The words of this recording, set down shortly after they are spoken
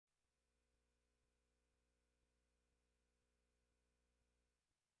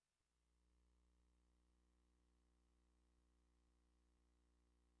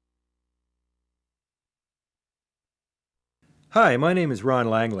Hi, my name is Ron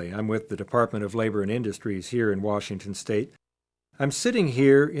Langley. I'm with the Department of Labor and Industries here in Washington State. I'm sitting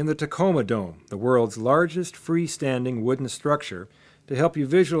here in the Tacoma Dome, the world's largest freestanding wooden structure, to help you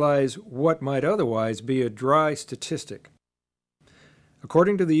visualize what might otherwise be a dry statistic.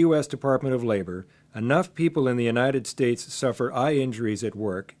 According to the U.S. Department of Labor, enough people in the United States suffer eye injuries at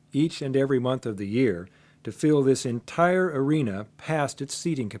work each and every month of the year to fill this entire arena past its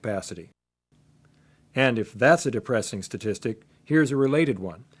seating capacity. And if that's a depressing statistic, here's a related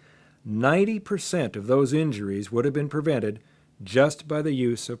one. 90% of those injuries would have been prevented just by the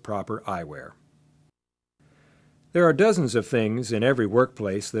use of proper eyewear. There are dozens of things in every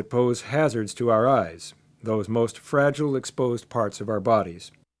workplace that pose hazards to our eyes, those most fragile exposed parts of our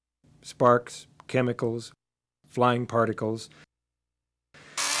bodies. Sparks, chemicals, flying particles,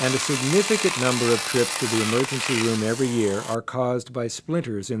 and a significant number of trips to the emergency room every year are caused by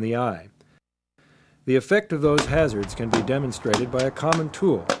splinters in the eye. The effect of those hazards can be demonstrated by a common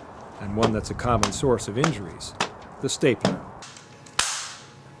tool, and one that's a common source of injuries, the stapler.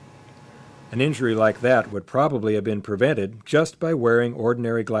 An injury like that would probably have been prevented just by wearing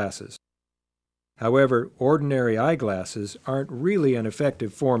ordinary glasses. However, ordinary eyeglasses aren't really an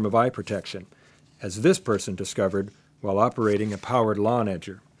effective form of eye protection, as this person discovered while operating a powered lawn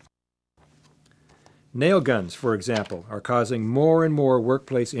edger. Nail guns, for example, are causing more and more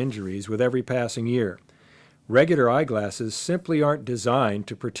workplace injuries with every passing year. Regular eyeglasses simply aren't designed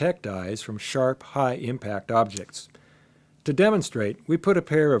to protect eyes from sharp, high-impact objects. To demonstrate, we put a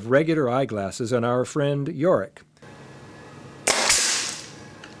pair of regular eyeglasses on our friend Yorick.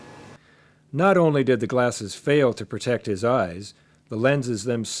 Not only did the glasses fail to protect his eyes, the lenses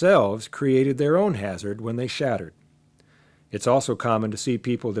themselves created their own hazard when they shattered. It's also common to see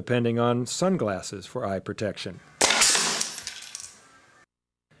people depending on sunglasses for eye protection.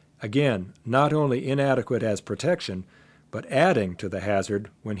 Again, not only inadequate as protection, but adding to the hazard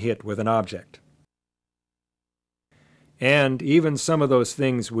when hit with an object. And even some of those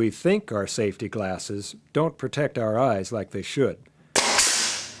things we think are safety glasses don't protect our eyes like they should.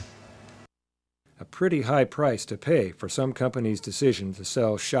 A pretty high price to pay for some companies' decision to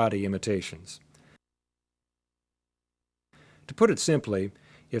sell shoddy imitations. To put it simply,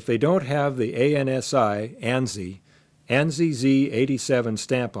 if they don't have the ANSI Z87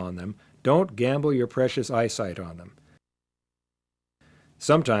 stamp on them, don't gamble your precious eyesight on them.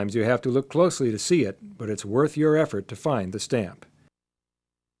 Sometimes you have to look closely to see it, but it's worth your effort to find the stamp.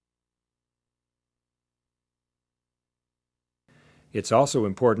 It's also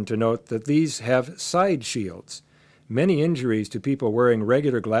important to note that these have side shields. Many injuries to people wearing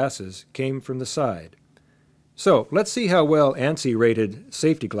regular glasses came from the side. So, let's see how well ANSI-rated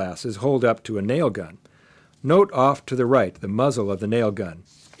safety glasses hold up to a nail gun. Note off to the right the muzzle of the nail gun.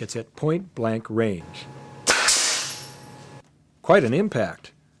 It's at point-blank range. Quite an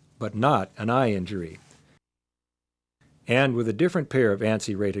impact, but not an eye injury. And with a different pair of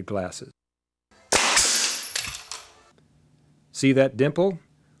ANSI-rated glasses. See that dimple?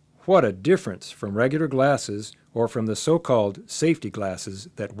 What a difference from regular glasses or from the so-called safety glasses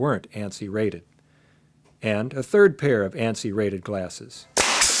that weren't ANSI-rated. And a third pair of ANSI-rated glasses,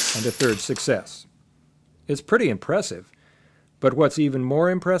 and a third success. It's pretty impressive, but what's even more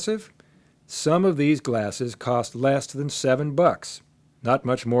impressive? Some of these glasses cost less than $7, not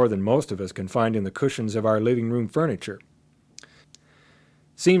much more than most of us can find in the cushions of our living room furniture.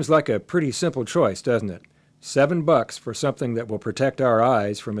 Seems like a pretty simple choice, doesn't it? $7 for something that will protect our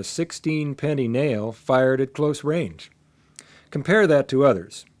eyes from a 16-penny nail fired at close range. Compare that to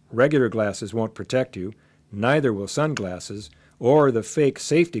others. Regular glasses won't protect you, neither will sunglasses, or the fake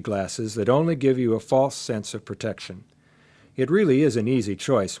safety glasses that only give you a false sense of protection. It really is an easy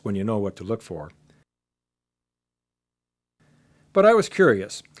choice when you know what to look for. But I was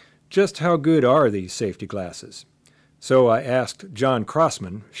curious, just how good are these safety glasses? So I asked John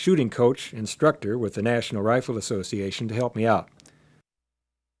Crossman, shooting coach, instructor with the National Rifle Association, to help me out.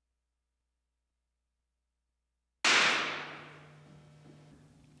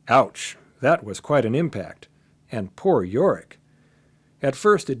 Ouch, that was quite an impact. And poor Yorick. At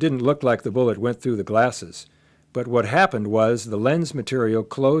first it didn't look like the bullet went through the glasses, but what happened was the lens material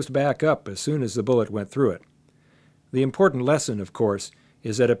closed back up as soon as the bullet went through it. The important lesson, of course,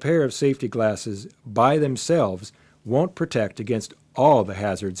 is that a pair of safety glasses by themselves won't protect against all the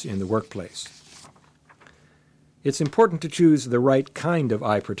hazards in the workplace. It's important to choose the right kind of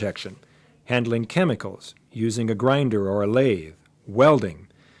eye protection, handling chemicals, using a grinder or a lathe, welding.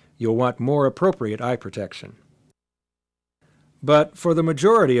 You'll want more appropriate eye protection. But for the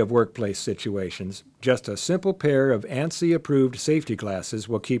majority of workplace situations, just a simple pair of ANSI-approved safety glasses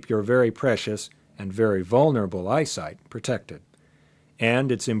will keep your very precious and very vulnerable eyesight protected.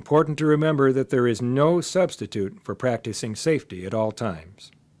 And it's important to remember that there is no substitute for practicing safety at all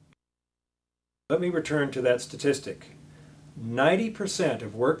times. Let me return to that statistic. 90%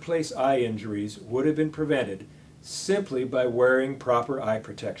 of workplace eye injuries would have been prevented simply by wearing proper eye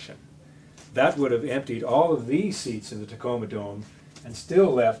protection. That would have emptied all of these seats in the Tacoma Dome and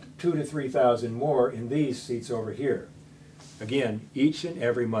still left 2,000 to 3,000 more in these seats over here. Again, each and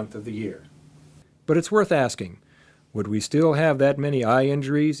every month of the year. But it's worth asking, would we still have that many eye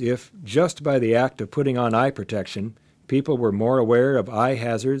injuries if, just by the act of putting on eye protection, people were more aware of eye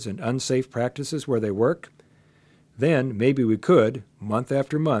hazards and unsafe practices where they work? Then maybe we could, month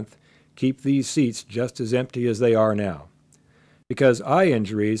after month, keep these seats just as empty as they are now. Because eye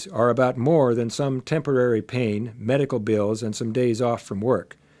injuries are about more than some temporary pain, medical bills, and some days off from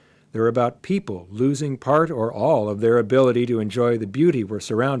work. They're about people losing part or all of their ability to enjoy the beauty we're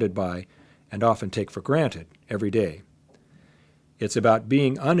surrounded by and often take for granted every day. It's about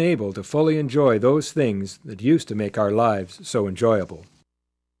being unable to fully enjoy those things that used to make our lives so enjoyable.